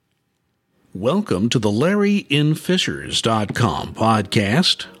Welcome to the LarryInFishers.com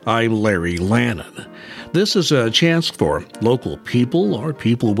podcast. I'm Larry Lannon. This is a chance for local people or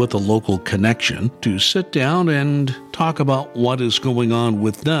people with a local connection to sit down and talk about what is going on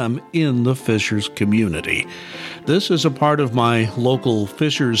with them in the Fishers community. This is a part of my local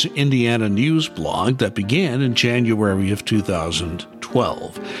Fishers, Indiana news blog that began in January of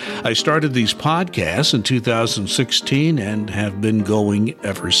 2012. I started these podcasts in 2016 and have been going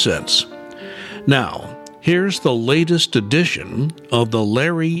ever since. Now, here's the latest edition of the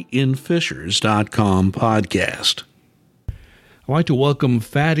LarryInFishers.com podcast. I'd like to welcome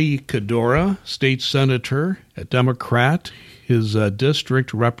Fadi Kadora, state senator, a Democrat. His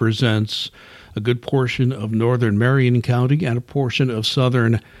district represents a good portion of northern Marion County and a portion of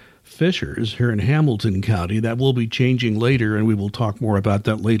southern Fishers here in Hamilton County. That will be changing later, and we will talk more about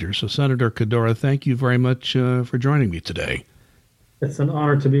that later. So, Senator Kadora, thank you very much for joining me today. It's an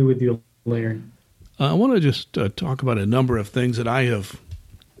honor to be with you, Larry. I want to just talk about a number of things that I have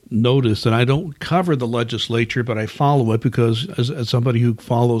noticed, and I don't cover the legislature, but I follow it because as somebody who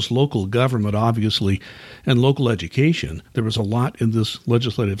follows local government, obviously, and local education, there was a lot in this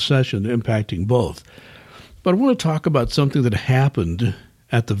legislative session impacting both. But I want to talk about something that happened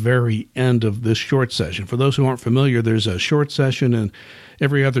at the very end of this short session. For those who aren't familiar, there's a short session in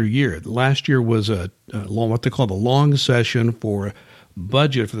every other year. Last year was what they call the long session for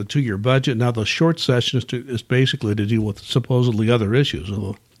budget, for the 2-year budget. Now the short session is basically to deal with supposedly other issues,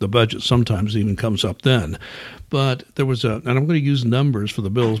 although the budget sometimes even comes up then. But there was and I'm going to use numbers for the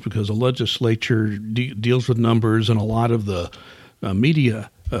bills because the legislature deals with numbers, and a lot of the media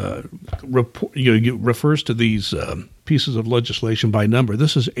refers to these pieces of legislation by number.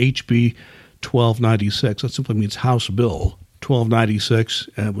 This is HB 1296. That simply means House Bill 1296,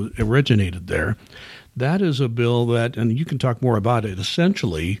 and it originated there. That is a bill that, and you can talk more about it,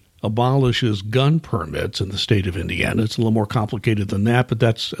 essentially abolishes gun permits in the state of Indiana. It's a little more complicated than that, but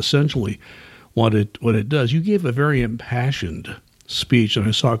that's essentially what it does. You gave a very impassioned speech, and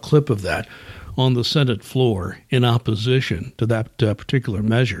I saw a clip of that on the Senate floor in opposition to that particular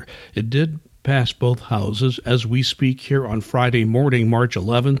measure. It did pass both houses. As we speak here on Friday morning, March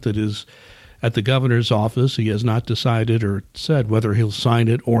 11th, it is at the governor's office. He has not decided or said whether he'll sign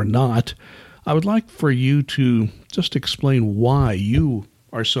it or not. I would like for you to just explain why you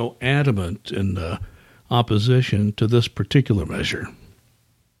are so adamant in opposition to this particular measure.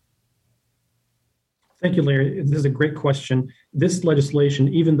 Thank you, Larry. This is a great question. This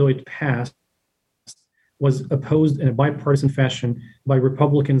legislation, even though it passed, was opposed in a bipartisan fashion by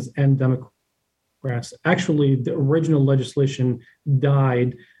Republicans and Democrats. Actually, the original legislation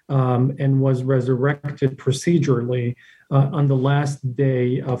died and was resurrected procedurally on the last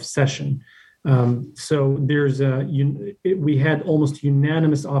day of session. So we had almost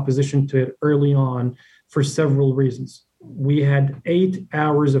unanimous opposition to it early on for several reasons. We had 8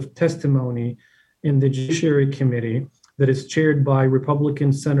 hours of testimony in the Judiciary Committee that is chaired by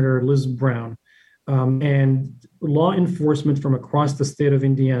Republican Senator Liz Brown. And law enforcement from across the state of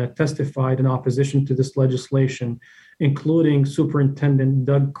Indiana testified in opposition to this legislation, including Superintendent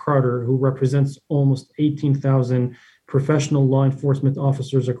Doug Carter, who represents almost 18,000 professional law enforcement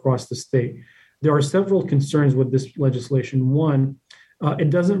officers across the state. There are several concerns with this legislation. One, it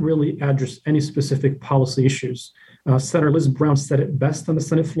doesn't really address any specific policy issues. Senator Liz Brown said it best on the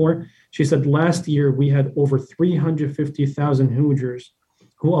Senate floor. She said last year we had over 350,000 Hoosiers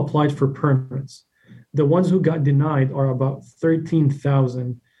who applied for permits. The ones who got denied are about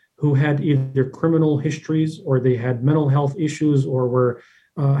 13,000 who had either criminal histories or they had mental health issues or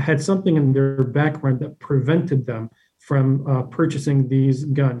had something in their background that prevented them from purchasing these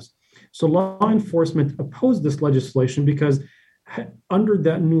guns. So law enforcement opposed this legislation because under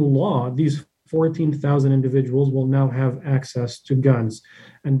that new law, these 14,000 individuals will now have access to guns,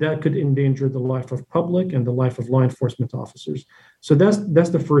 and that could endanger the life of public and the life of law enforcement officers. So that's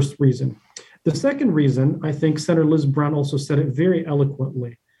the first reason. The second reason, I think Senator Liz Brown also said it very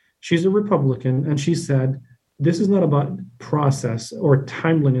eloquently. She's a Republican, and she said, this is not about process or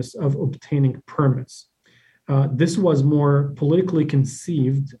timeliness of obtaining permits. This was more politically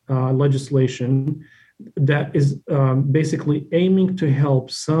conceived legislation that is basically aiming to help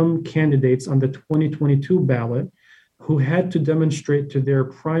some candidates on the 2022 ballot who had to demonstrate to their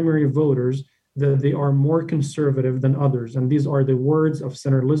primary voters that they are more conservative than others. And these are the words of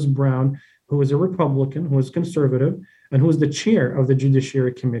Senator Liz Brown, who is a Republican, who is conservative, and who is the chair of the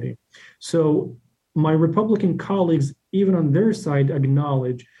Judiciary Committee. So my Republican colleagues, even on their side,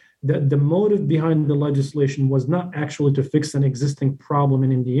 acknowledge that the motive behind the legislation was not actually to fix an existing problem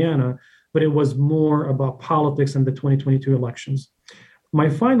in Indiana, but it was more about politics and the 2022 elections. My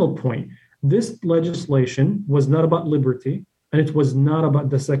final point, This legislation was not about liberty, and it was not about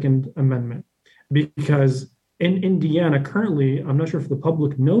the Second Amendment, because in Indiana currently, I'm not sure if the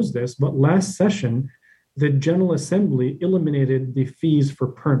public knows this, but last session, the General Assembly eliminated the fees for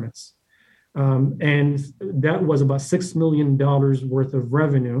permits. And that was about $6 million worth of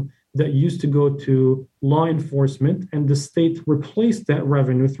revenue that used to go to law enforcement, and the state replaced that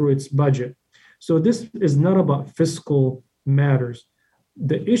revenue through its budget. So this is not about fiscal matters.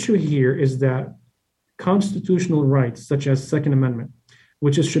 The issue here is that constitutional rights, such as Second Amendment,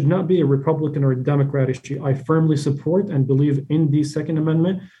 which should not be a Republican or a Democrat issue, I firmly support and believe in the Second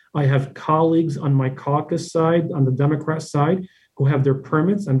Amendment. I have colleagues on my caucus side, on the Democrat side, who have their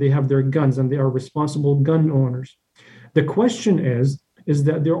permits and they have their guns and they are responsible gun owners. The question is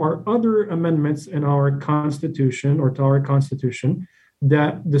that there are other amendments in our Constitution or to our Constitution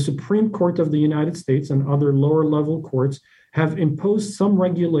that the Supreme Court of the United States and other lower level courts have imposed some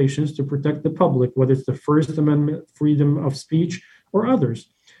regulations to protect the public, whether it's the First Amendment, freedom of speech, or others.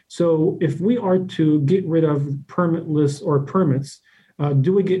 So if we are to get rid of permitless or permits,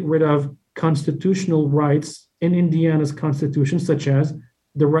 do we get rid of constitutional rights in Indiana's Constitution, such as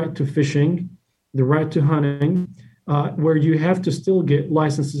the right to fishing, the right to hunting, where you have to still get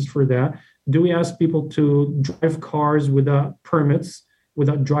licenses for that? Do we ask people to drive cars without permits,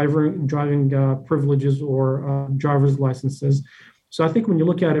 without driving privileges or driver's licenses? So I think when you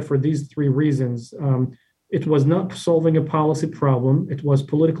look at it for these three reasons, it was not solving a policy problem. It was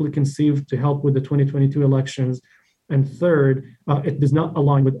politically conceived to help with the 2022 elections. And third, it does not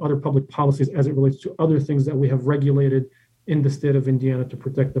align with other public policies as it relates to other things that we have regulated in the state of Indiana to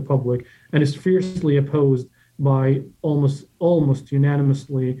protect the public, and is fiercely opposed by almost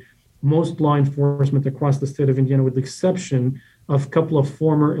unanimously most law enforcement across the state of Indiana, with the exception of a couple of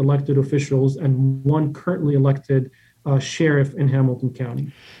former elected officials and one currently elected sheriff in Hamilton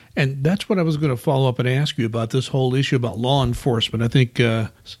County. And that's what I was going to follow up and ask you about, this whole issue about law enforcement. I think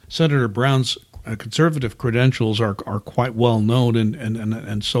Senator Brown's conservative credentials are quite well known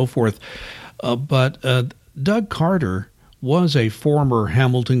and so forth. But Doug Carter was a former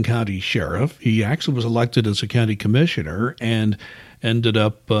Hamilton County sheriff. He actually was elected as a county commissioner and ended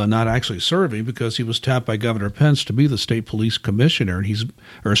up not actually serving because he was tapped by Governor Pence to be the state police commissioner, and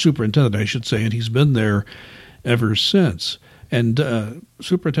or superintendent, I should say, and he's been there ever since. And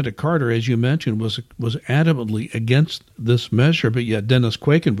Superintendent Carter, as you mentioned, was adamantly against this measure, but yet Dennis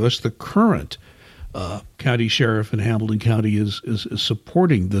Quakenbush, the current county sheriff in Hamilton County, is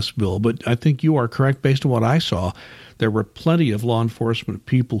supporting this bill. But I think you are correct. Based on what I saw, there were plenty of law enforcement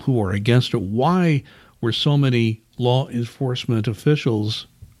people who are against it. Why were so many law enforcement officials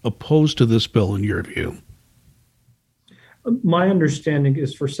opposed to this bill, in your view? My understanding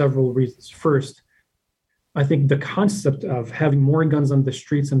is for several reasons. First, I think the concept of having more guns on the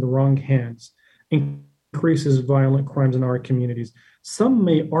streets in the wrong hands increases violent crimes in our communities. Some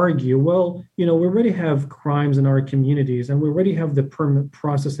may argue, well, we already have crimes in our communities and we already have the permit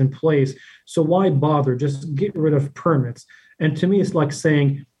process in place. So why bother? Just get rid of permits. And to me, it's like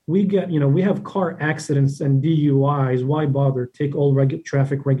saying we have car accidents and DUIs. Why bother? Take all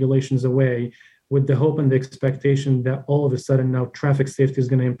traffic regulations away with the hope and the expectation that all of a sudden now traffic safety is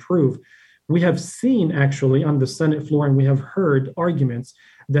going to improve. We have seen actually on the Senate floor, and we have heard arguments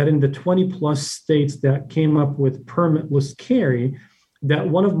that in the 20 plus states that came up with permitless carry, that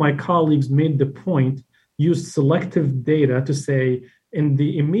one of my colleagues made the point, used selective data to say in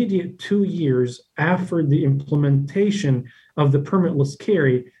the immediate 2 years after the implementation of the permitless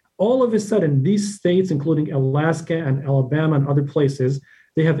carry, all of a sudden these states, including Alaska and Alabama and other places,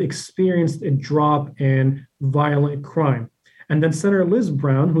 they have experienced a drop in violent crime. And then Senator Liz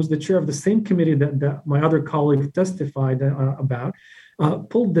Brown, who's the chair of the same committee that my other colleague testified about,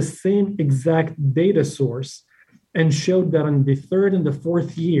 pulled the same exact data source and showed that in the third and the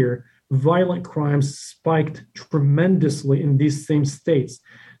fourth year, violent crimes spiked tremendously in these same states.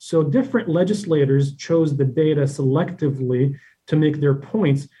 So different legislators chose the data selectively to make their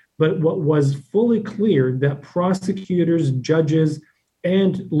points. But what was fully clear that prosecutors, judges,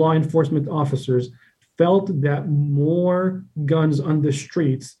 and law enforcement officers felt that more guns on the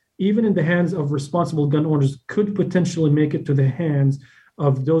streets, even in the hands of responsible gun owners, could potentially make it to the hands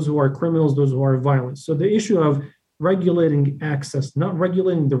of those who are criminals, those who are violent. So the issue of regulating access, not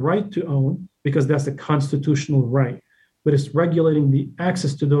regulating the right to own, because that's a constitutional right, but it's regulating the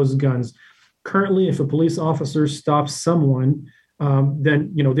access to those guns. Currently, if a police officer stops someone,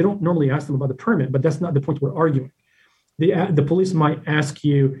 then they don't normally ask them about the permit, but that's not the point we're arguing. The police might ask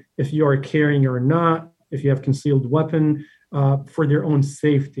you if you are carrying or not, if you have concealed weapon, for their own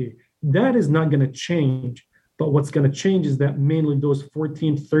safety. That is not going to change. But what's going to change is that mainly those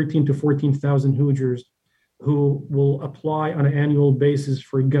 13 to 14,000 Hoosiers who will apply on an annual basis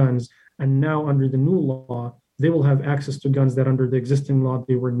for guns, and now under the new law, they will have access to guns that under the existing law,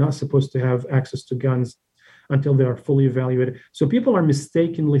 they were not supposed to have access to guns until they are fully evaluated. So people are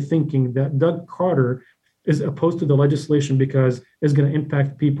mistakenly thinking that Doug Carter is opposed to the legislation because it's going to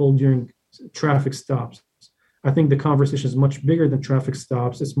impact people during traffic stops. I think the conversation is much bigger than traffic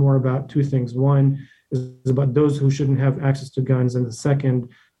stops. It's more about two things. One is about those who shouldn't have access to guns, and the second,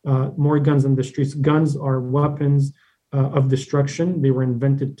 more guns in the streets. Guns are weapons of destruction. They were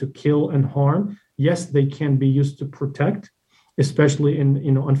invented to kill and harm. Yes, they can be used to protect, especially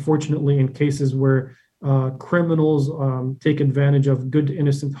unfortunately, in cases where criminals take advantage of good,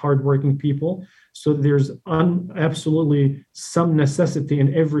 innocent, hardworking people. So there's absolutely some necessity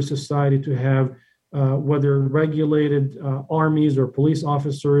in every society to have whether regulated armies or police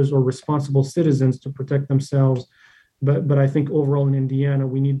officers or responsible citizens to protect themselves. But I think overall in Indiana,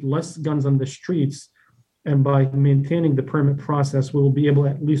 we need less guns on the streets. And by maintaining the permit process, we will be able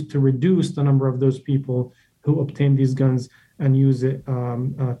at least to reduce the number of those people who obtain these guns and use it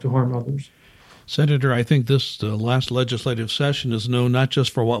to harm others. Senator, I think this last legislative session is known not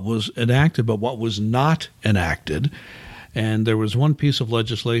just for what was enacted, but what was not enacted. And there was one piece of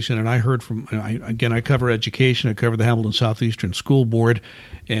legislation, and I heard from, I cover education, I cover the Hamilton Southeastern School Board,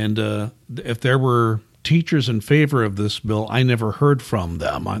 and if there were teachers in favor of this bill, I never heard from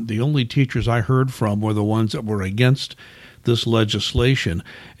them. The only teachers I heard from were the ones that were against this legislation.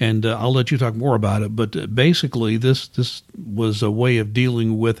 And I'll let you talk more about it, but basically this was a way of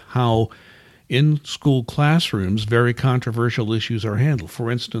dealing with how in school classrooms very controversial issues are handled.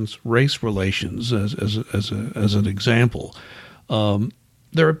 For instance, race relations as an example.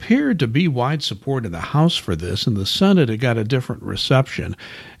 There appeared to be wide support in the House for this. In the Senate, it got a different reception.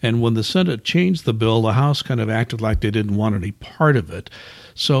 And when the Senate changed the bill, the House kind of acted like they didn't want any part of it.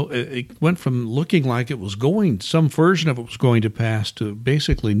 So it went from looking like it was some version of it was going to pass, to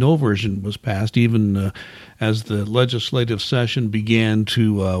basically no version was passed, even as the legislative session began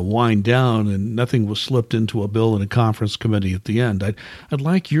to wind down and nothing was slipped into a bill in a conference committee at the end. I'd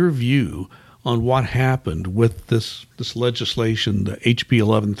like your view on what happened with this legislation, the HB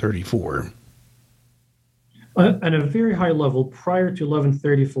 1134. At a very high level, prior to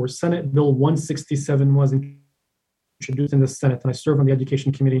 1134, Senate Bill 167 was introduced in the Senate, and I served on the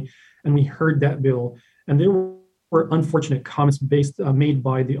Education Committee, and we heard that bill. And there were unfortunate comments made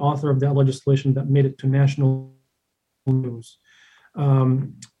by the author of that legislation that made it to national news.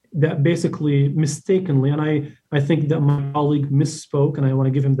 That basically mistakenly, and I think that my colleague misspoke, and I want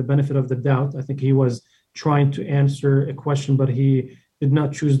to give him the benefit of the doubt. I think he was trying to answer a question, but he did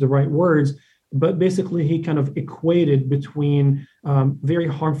not choose the right words. But basically, he kind of equated between very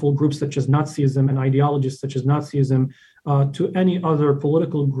harmful groups such as Nazism and ideologies such as Nazism to any other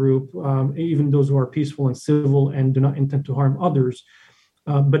political group, even those who are peaceful and civil and do not intend to harm others.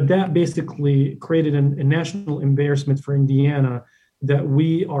 But that basically created a national embarrassment for Indiana, that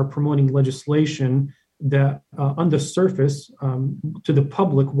we are promoting legislation that on the surface to the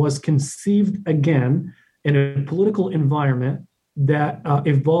public was conceived again in a political environment that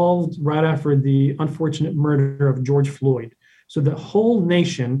evolved right after the unfortunate murder of George Floyd. So the whole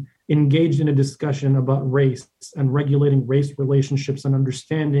nation engaged in a discussion about race and regulating race relationships and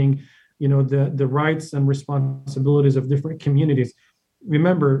understanding, the rights and responsibilities of different communities.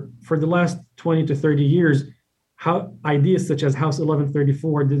 Remember, for the last 20 to 30 years, how ideas such as House Bill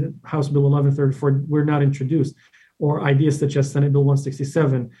 1134 were not introduced, or ideas such as Senate Bill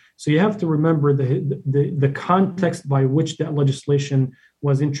 167. So you have to remember the context by which that legislation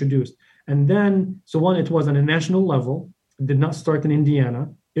was introduced. And then, it was on a national level. It did not start in Indiana.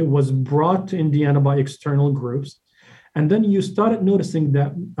 It was brought to Indiana by external groups. And then you started noticing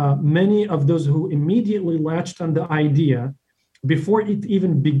that many of those who immediately latched on the idea before it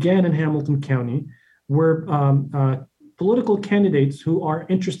even began in Hamilton County were political candidates who are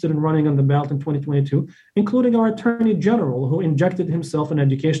interested in running on the ballot in 2022, including our Attorney General, who injected himself in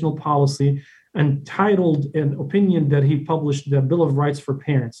educational policy and titled an opinion that he published the Bill of Rights for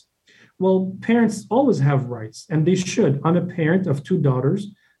Parents. Well, parents always have rights, and they should. I'm a parent of two daughters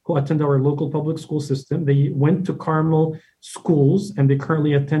who attend our local public school system. They went to Carmel schools, and they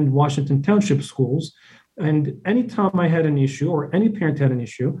currently attend Washington Township schools. And anytime I had an issue, or any parent had an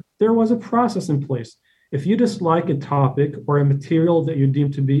issue, there was a process in place. If you dislike a topic or a material that you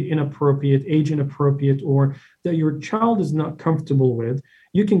deem to be inappropriate, age inappropriate, or that your child is not comfortable with,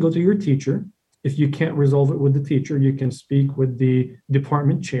 you can go to your teacher. If you can't resolve it with the teacher, you can speak with the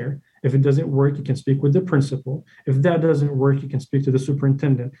department chair. If it doesn't work, you can speak with the principal. If that doesn't work, you can speak to the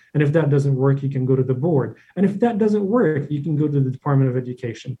superintendent. And if that doesn't work, you can go to the board. And if that doesn't work, you can go to the Department of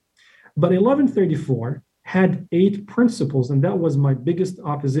Education. But 1134 had 8 principles, and that was my biggest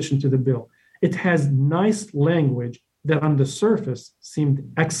opposition to the bill. It has nice language that on the surface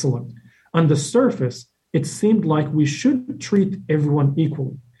seemed excellent. On the surface, it seemed like we should treat everyone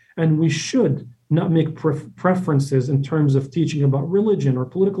equally, and we should not make preferences in terms of teaching about religion or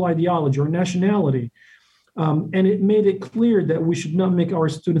political ideology or nationality. And it made it clear that we should not make our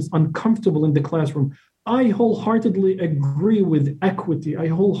students uncomfortable in the classroom. I wholeheartedly agree with equity. I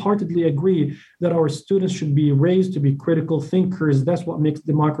wholeheartedly agree that our students should be raised to be critical thinkers. That's what makes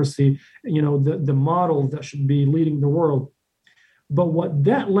democracy, the model that should be leading the world. But what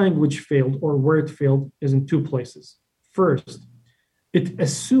that language failed, or where it failed, is in 2 places. First, it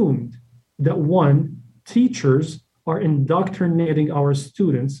assumed that one, teachers are indoctrinating our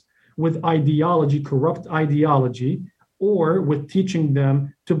students with ideology, corrupt ideology, or with teaching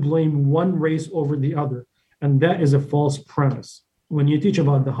them to blame one race over the other. And that is a false premise. When you teach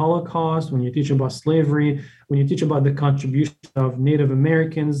about the Holocaust, when you teach about slavery, when you teach about the contribution of Native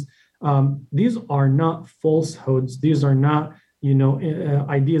Americans, these are not falsehoods. These are not,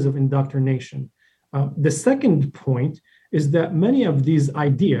 ideas of indoctrination. The second point is that many of these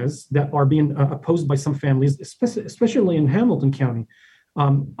ideas that are being opposed by some families, especially in Hamilton County,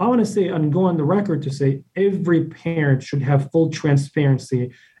 I want to say and go on the record to say every parent should have full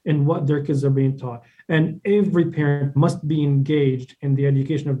transparency in what their kids are being taught. And every parent must be engaged in the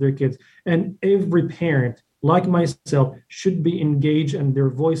education of their kids. And every parent, like myself, should be engaged and their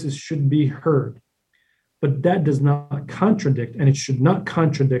voices should be heard. But that does not contradict, and it should not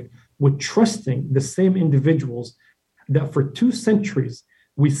contradict, with trusting the same individuals that for 2 centuries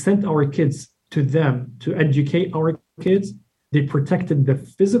we sent our kids to them to educate our kids. They protected the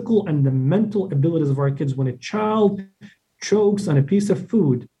physical and the mental abilities of our kids. When a child chokes on a piece of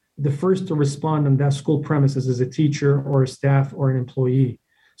food, the first to respond on that school premises is a teacher or a staff or an employee.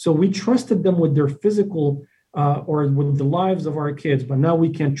 So we trusted them with their physical or with the lives of our kids, but now we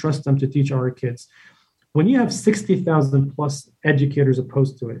can't trust them to teach our kids. When you have 60,000 plus educators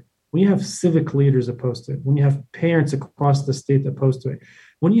opposed to it, when you have civic leaders opposed to it, when you have parents across the state opposed to it,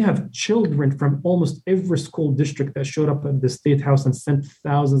 when you have children from almost every school district that showed up at the State House and sent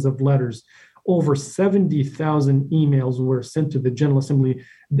thousands of letters, over 70,000 emails were sent to the General Assembly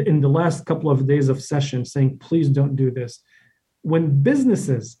in the last couple of days of session saying, please don't do this. When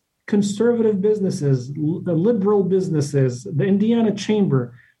businesses, conservative businesses, liberal businesses, the Indiana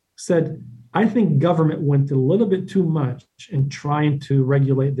Chamber said, I think government went a little bit too much in trying to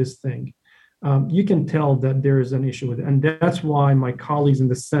regulate this thing. You can tell that there is an issue with it. And that's why my colleagues in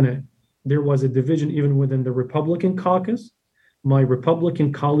the Senate, there was a division even within the Republican caucus. My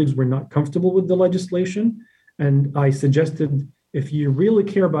Republican colleagues were not comfortable with the legislation. And I suggested, if you really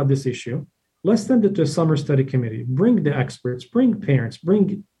care about this issue, let's send it to a summer study committee. Bring the experts, bring parents,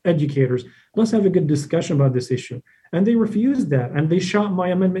 bring educators. Let's have a good discussion about this issue. And they refused that, and they shot my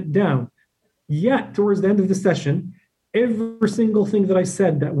amendment down. Yet, towards the end of the session, every single thing that I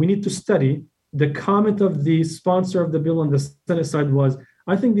said that we need to study, the comment of the sponsor of the bill on the Senate side was,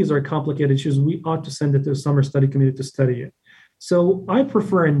 I think these are complicated issues. We ought to send it to a summer study committee to study it. So I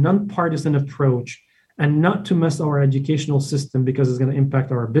prefer a nonpartisan approach and not to mess our educational system because it's going to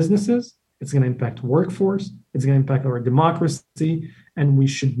impact our businesses. It's going to impact workforce. It's going to impact our democracy. And we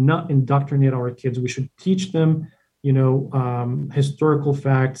should not indoctrinate our kids. We should teach them, historical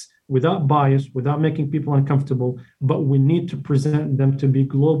facts without bias, without making people uncomfortable. But we need to present them to be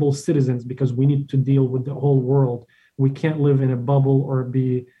global citizens because we need to deal with the whole world. We can't live in a bubble or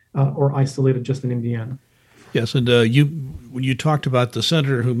be or isolated just in Indiana. Yes, and when you talked about the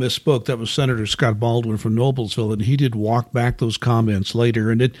senator who misspoke, that was Senator Scott Baldwin from Noblesville, and he did walk back those comments later,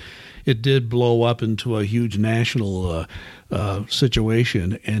 and it did blow up into a huge national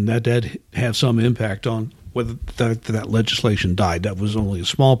situation, and that did have some impact on whether that legislation died. That was only a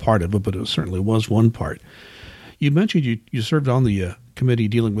small part of it, but it certainly was one part. You mentioned you served on the committee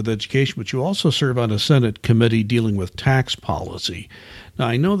dealing with education, but you also serve on a Senate committee dealing with tax policy. Now,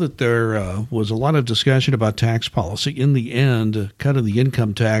 I know that there was a lot of discussion about tax policy. In the end, cut of the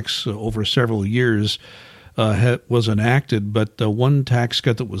income tax over several years was enacted, but the one tax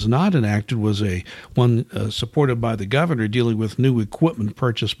cut that was not enacted was one supported by the governor dealing with new equipment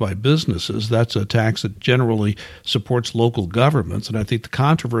purchased by businesses. That's a tax that generally supports local governments, and I think the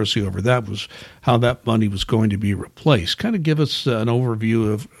controversy over that was how that money was going to be replaced. Kind of give us an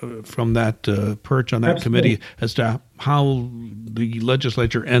overview of from that perch on that Absolutely. Committee as to how the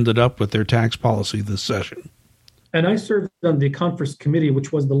legislature ended up with their tax policy this session. And I served on the conference committee,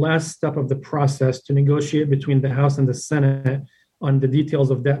 which was the last step of the process to negotiate between the House and the Senate on the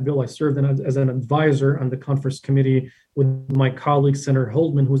details of that bill. I served as an advisor on the conference committee with my colleague, Senator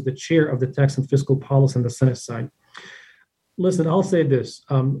Holdman, who's the chair of the Tax and Fiscal Policy on the Senate side. Listen, I'll say this.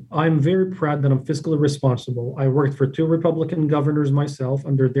 I'm very proud that I'm fiscally responsible. I worked for 2 Republican governors myself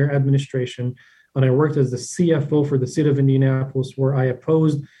under their administration, and I worked as the CFO for the city of Indianapolis, where I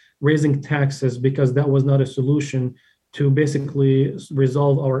opposed raising taxes because that was not a solution to basically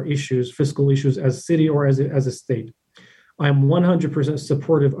resolve our issues, fiscal issues as city or as a state. I'm 100%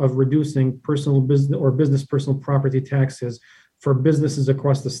 supportive of reducing personal business or business personal property taxes for businesses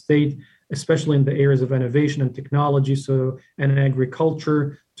across the state, especially in the areas of innovation and technology, and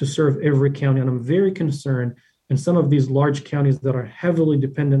agriculture to serve every county. And I'm very concerned in some of these large counties that are heavily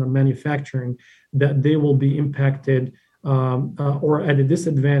dependent on manufacturing that they will be impacted or at a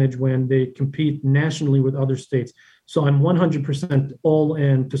disadvantage when they compete nationally with other states. So I'm 100% all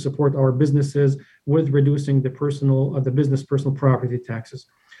in to support our businesses with reducing the business personal property taxes.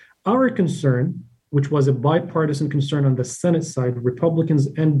 Our concern, which was a bipartisan concern on the Senate side, Republicans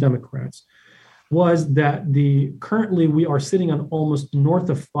and Democrats, was that currently we are sitting on almost north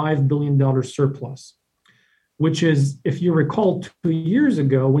of $5 billion surplus, which is, if you recall, 2 years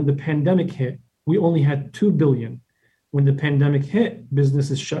ago when the pandemic hit, we only had $2 billion. When the pandemic hit,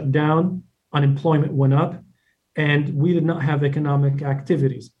 businesses shut down, unemployment went up, and we did not have economic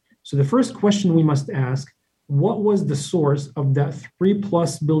activities. So the first question we must ask, what was the source of that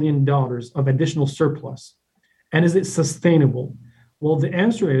 $3+ billion of additional surplus? And is it sustainable? Well, the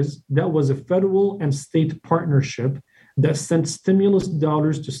answer is that was a federal and state partnership that sent stimulus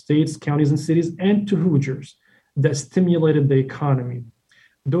dollars to states, counties, and cities, and to Hoosiers that stimulated the economy.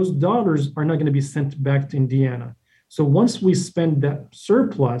 Those dollars are not going to be sent back to Indiana. So once we spend that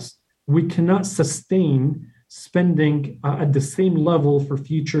surplus, we cannot sustain spending at the same level for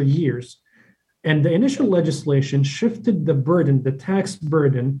future years. And the initial legislation shifted the burden, the tax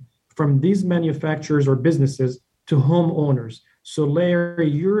burden, from these manufacturers or businesses to homeowners. So Larry,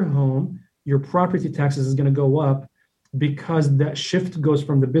 your home, your property taxes is going to go up because that shift goes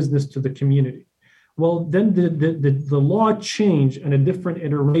from the business to the community. Well, then the law changed and a different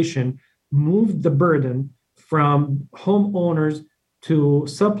iteration moved the burden from homeowners to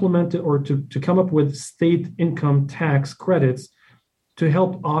supplement it or to come up with state income tax credits to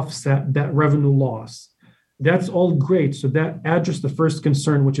help offset that revenue loss. That's all great. So that addressed the first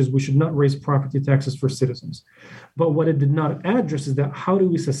concern, which is we should not raise property taxes for citizens. But what it did not address is that how do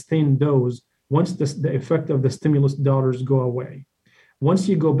we sustain those once the effect of the stimulus dollars go away? Once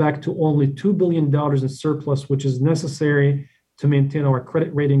you go back to only $2 billion in surplus, which is necessary to maintain our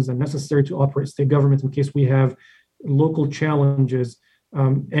credit ratings and necessary to operate state government in case we have local challenges,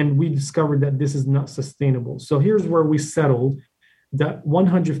 and we discovered that this is not sustainable. So here's where we settled that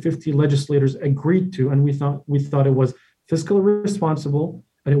 150 legislators agreed to, and we thought it was fiscally responsible,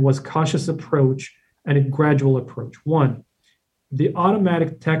 and it was cautious approach and a gradual approach. One, the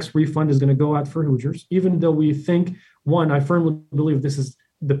automatic tax refund is going to go out for Hoosiers, even though we think, I firmly believe this is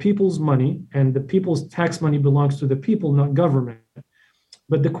the people's money, and the people's tax money belongs to the people, not government.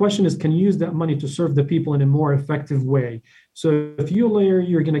 But the question is, can you use that money to serve the people in a more effective way? So if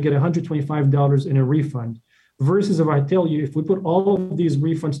you're going to get $125 in a refund, versus if I tell you, if we put all of these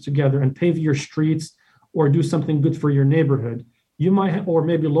refunds together and pave your streets or do something good for your neighborhood, you might, or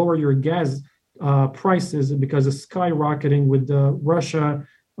maybe lower your gas prices because it's skyrocketing with the Russia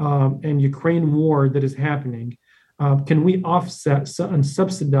and Ukraine war that is happening. Can we offset and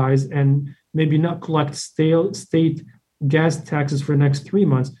subsidize and maybe not collect state gas taxes for the next 3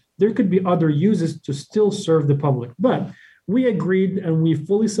 months? There could be other uses to still serve the public. But we agreed and we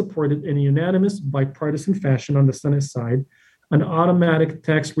fully supported in a unanimous bipartisan fashion on the Senate side an automatic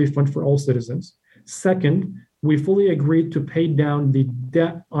tax refund for all citizens. Second, we fully agreed to pay down the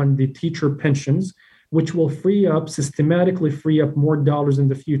debt on the teacher pensions, which will systematically free up more dollars in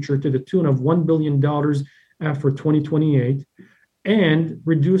the future to the tune of $1 billion after 2028, and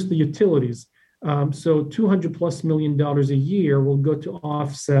reduce the utilities. So $200+ million a year will go to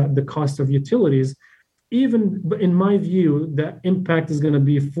offset the cost of utilities. Even in my view, that impact is going to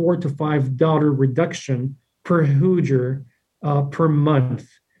be $4 to $5 reduction per Hoosier per month.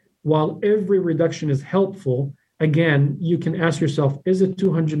 While every reduction is helpful, again, you can ask yourself, is it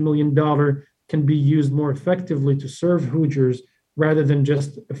 $200 million can be used more effectively to serve Hoosiers rather than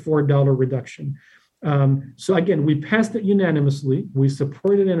just a $4 reduction? So again, we passed it unanimously. We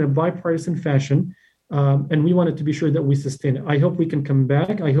supported it in a bipartisan fashion, and we wanted to be sure that we sustain it. I hope we can come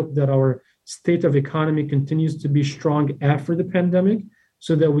back. I hope that our state of economy continues to be strong after the pandemic,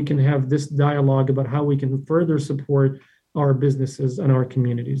 so that we can have this dialogue about how we can further support our businesses and our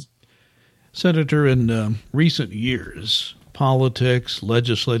communities. Senator, in recent years, politics,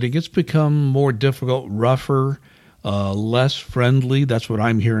 legislating, it's become more difficult, rougher, less friendly. That's what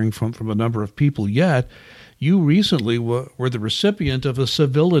I'm hearing from a number of people. Yet, you recently were the recipient of a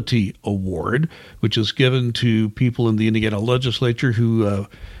Civility Award, which is given to people in the Indiana legislature who,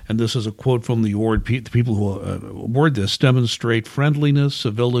 and this is a quote from the award, the people who award this demonstrate friendliness,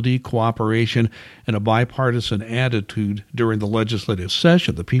 civility, cooperation, and a bipartisan attitude during the legislative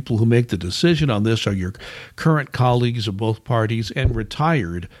session. The people who make the decision on this are your current colleagues of both parties and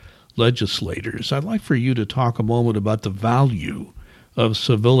retired legislators. I'd like for you to talk a moment about the value of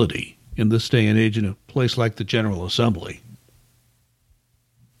civility in this day and age in a place like the General Assembly.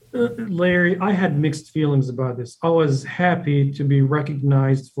 Larry, I had mixed feelings about this. I was happy to be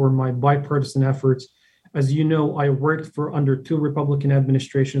recognized for my bipartisan efforts. As you know, I worked for under 2 Republican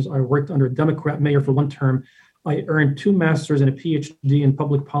administrations. I worked under a Democrat mayor for 1 term. I earned 2 masters and a PhD in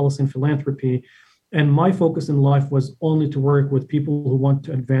public policy and philanthropy. And my focus in life was only to work with people who want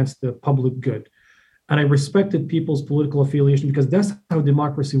to advance the public good. And I respected people's political affiliation because that's how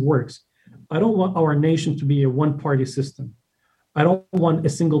democracy works. I don't want our nation to be a one-party system. I don't want a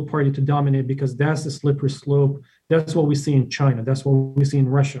single party to dominate because that's a slippery slope. That's what we see in China. That's what we see in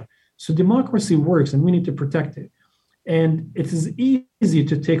Russia. So democracy works and we need to protect it. And it is easy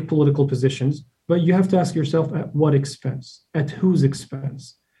to take political positions, but you have to ask yourself at what expense? At whose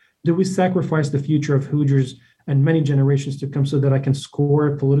expense? Do we sacrifice the future of Hoosiers and many generations to come so that I can score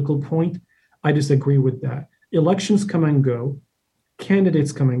a political point? I disagree with that. Elections come and go.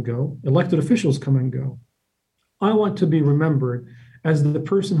 Candidates come and go. Elected officials come and go. I want to be remembered as the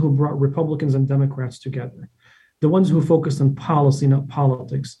person who brought Republicans and Democrats together, the ones who focused on policy, not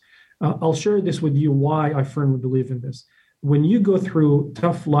politics. I'll share this with you why I firmly believe in this. When you go through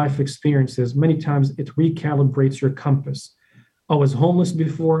tough life experiences, many times it recalibrates your compass. I was homeless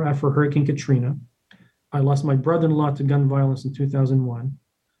before after Hurricane Katrina. I lost my brother-in-law to gun violence in 2001.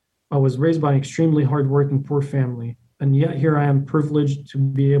 I was raised by an extremely hardworking, poor family. And yet here I am privileged to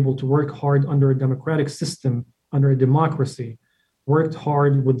be able to work hard under a democratic system, under a democracy, worked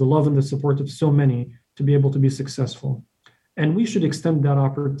hard with the love and the support of so many to be able to be successful. And we should extend that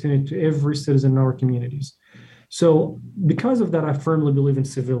opportunity to every citizen in our communities. So because of that, I firmly believe in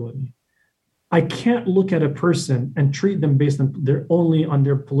civility. I can't look at a person and treat them based on only on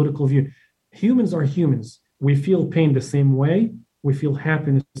their political view. Humans are humans. We feel pain the same way. We feel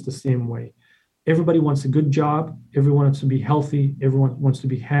happiness the same way. Everybody wants a good job. Everyone wants to be healthy. Everyone wants to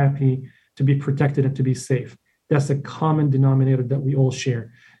be happy, to be protected, and to be safe. That's a common denominator that we all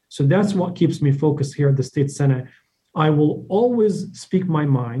share. So that's what keeps me focused here at the State Senate. I will always speak my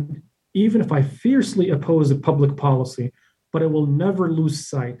mind, even if I fiercely oppose a public policy, but I will never lose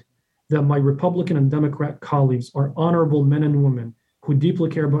sight that my Republican and Democrat colleagues are honorable men and women who deeply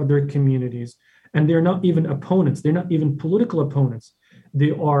care about their communities. And they're not even opponents. They're not even political opponents.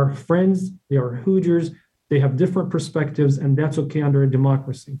 They are friends. They are Hoosiers. They have different perspectives, and that's okay under a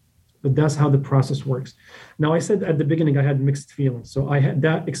democracy. But that's how the process works. Now, I said at the beginning I had mixed feelings. So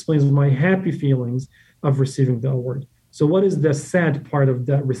that explains my happy feelings of receiving the award. So what is the sad part of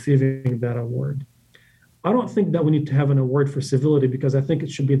that receiving that award? I don't think that we need to have an award for civility because I think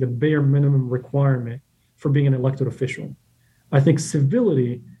it should be the bare minimum requirement for being an elected official. I think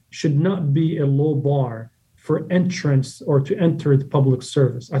civility should not be a low bar for entrance or to enter the public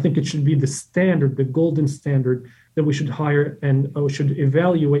service. I think it should be the standard, the golden standard that we should hire and should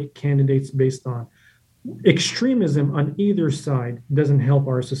evaluate candidates based on. Extremism on either side doesn't help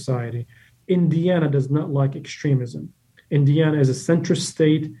our society. Indiana does not like extremism. Indiana is a centrist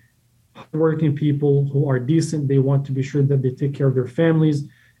state, hardworking people who are decent. They want to be sure that they take care of their families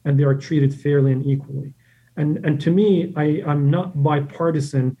and they are treated fairly and equally. And to me, I'm not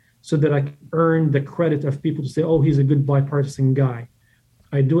bipartisan so that I can earn the credit of people to say, oh, he's a good bipartisan guy.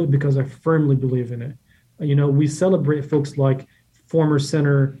 I do it because I firmly believe in it. You know, we celebrate folks like former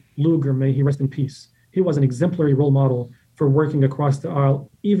Senator Lugar, may he rest in peace. He was an exemplary role model for working across the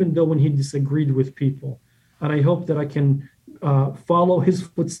aisle, even though when he disagreed with people. And I hope that I can follow his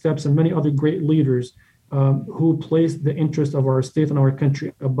footsteps and many other great leaders who place the interest of our state and our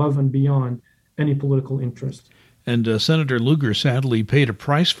country above and beyond any political interest. And Senator Lugar sadly paid a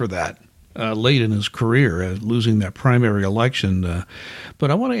price for that late in his career, losing that primary election. But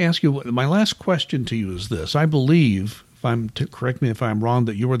I want to ask you, my last question to you is this. I believe, correct me if I'm wrong,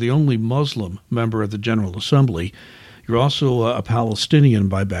 that you are the only Muslim member of the General Assembly. You're also a Palestinian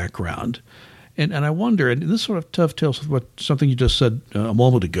by background. And I wonder, and this sort of dovetails with something you just said a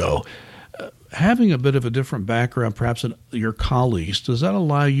moment ago, having a bit of a different background, perhaps than your colleagues, does that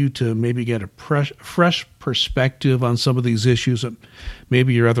allow you to maybe get a fresh perspective on some of these issues that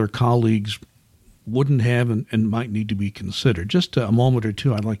maybe your other colleagues wouldn't have and might need to be considered? Just a moment or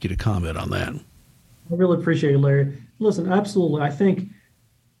two, I'd like you to comment on that. I really appreciate it, Larry. Listen, absolutely. I think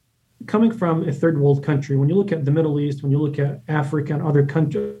coming from a third world country, when you look at the Middle East, when you look at Africa and other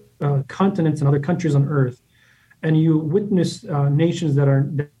continents and other countries on Earth, and you witness nations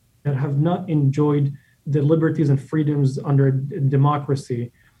that have not enjoyed the liberties and freedoms under a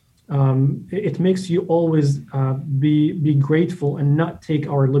democracy, it makes you always be grateful and not take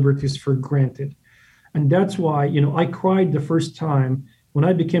our liberties for granted. And that's why, I cried the first time when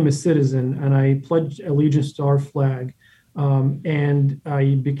I became a citizen and I pledged allegiance to our flag, and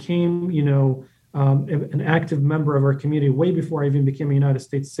I became, an active member of our community way before I even became a United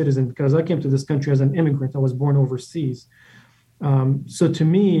States citizen, because I came to this country as an immigrant. I was born overseas. So to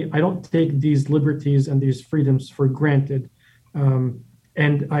me, I don't take these liberties and these freedoms for granted.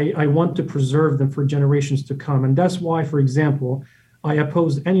 And I want to preserve them for generations to come. And that's why, for example, I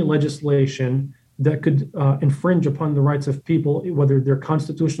oppose any legislation that could infringe upon the rights of people, whether they're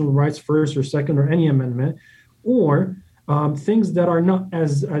constitutional rights, First or Second, or any amendment, or things that are not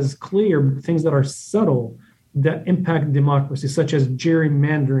as clear, things that are subtle, that impact democracy, such as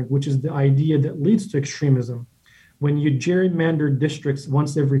gerrymandering, which is the idea that leads to extremism. When you gerrymander districts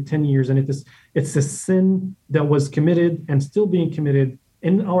once every 10 years, and it's a sin that was committed and still being committed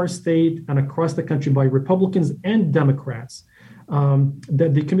in our state and across the country by Republicans and Democrats,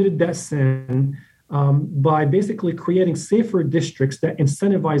 that they committed that sin by basically creating safer districts that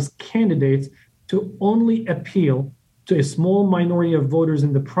incentivize candidates to only appeal to a small minority of voters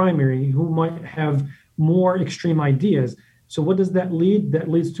in the primary who might have more extreme ideas. So what does that lead? That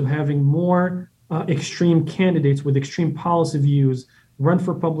leads to having more extreme candidates with extreme policy views run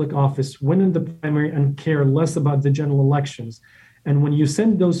for public office, win in the primary, and care less about the general elections. And when you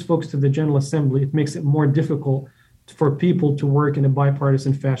send those folks to the General Assembly, it makes it more difficult for people to work in a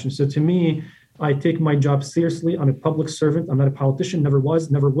bipartisan fashion. So to me, I take my job seriously. I'm a public servant. I'm not a politician, never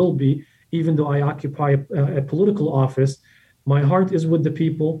was, never will be, even though I occupy a political office. My heart is with the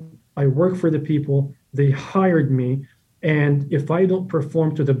people. I work for the people. They hired me. And if I don't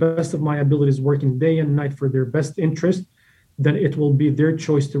perform to the best of my abilities, working day and night for their best interest, then it will be their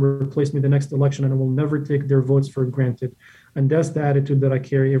choice to replace me the next election, and I will never take their votes for granted. And that's the attitude that I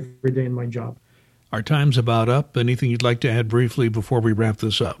carry every day in my job. Our time's about up. Anything you'd like to add briefly before we wrap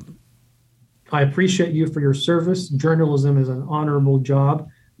this up? I appreciate you for your service. Journalism is an honorable job,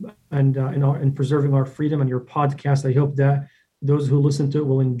 and in preserving our freedom. And your podcast, I hope that those who listen to it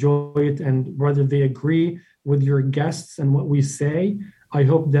will enjoy it, and whether they agree with your guests and what we say, I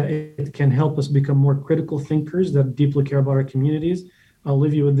hope that it can help us become more critical thinkers that deeply care about our communities. I'll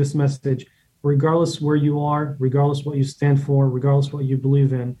leave you with this message. Regardless where you are, regardless what you stand for, regardless what you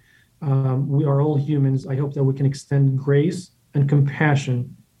believe in, we are all humans. I hope that we can extend grace and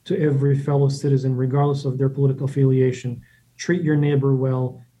compassion to every fellow citizen, regardless of their political affiliation. Treat your neighbor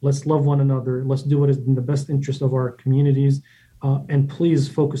well. Let's love one another. Let's do what is in the best interest of our communities. And please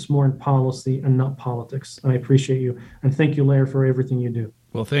focus more on policy and not politics. I appreciate you. And thank you, Larry, for everything you do.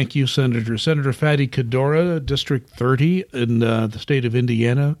 Well, thank you, Senator. Senator Fadi Kadora, District 30 in the state of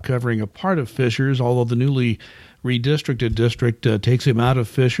Indiana, covering a part of Fishers, although the newly redistricted district takes him out of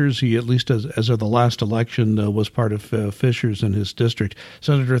Fishers. He, at least as of the last election, was part of Fishers in his district.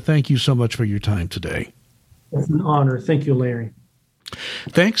 Senator, thank you so much for your time today. It's an honor. Thank you, Larry.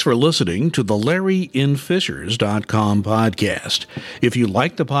 Thanks for listening to the LarryInFishers.com podcast. If you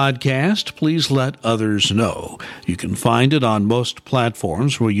like the podcast, please let others know. You can find it on most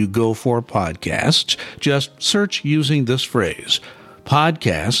platforms where you go for podcasts. Just search using this phrase,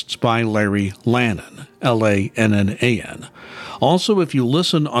 Podcasts by Larry Lannan, Lannan. Also, if you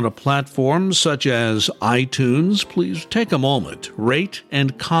listen on a platform such as iTunes, please take a moment, rate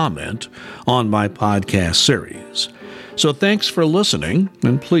and comment on my podcast series. So thanks for listening,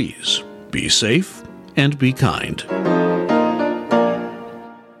 and please be safe and be kind.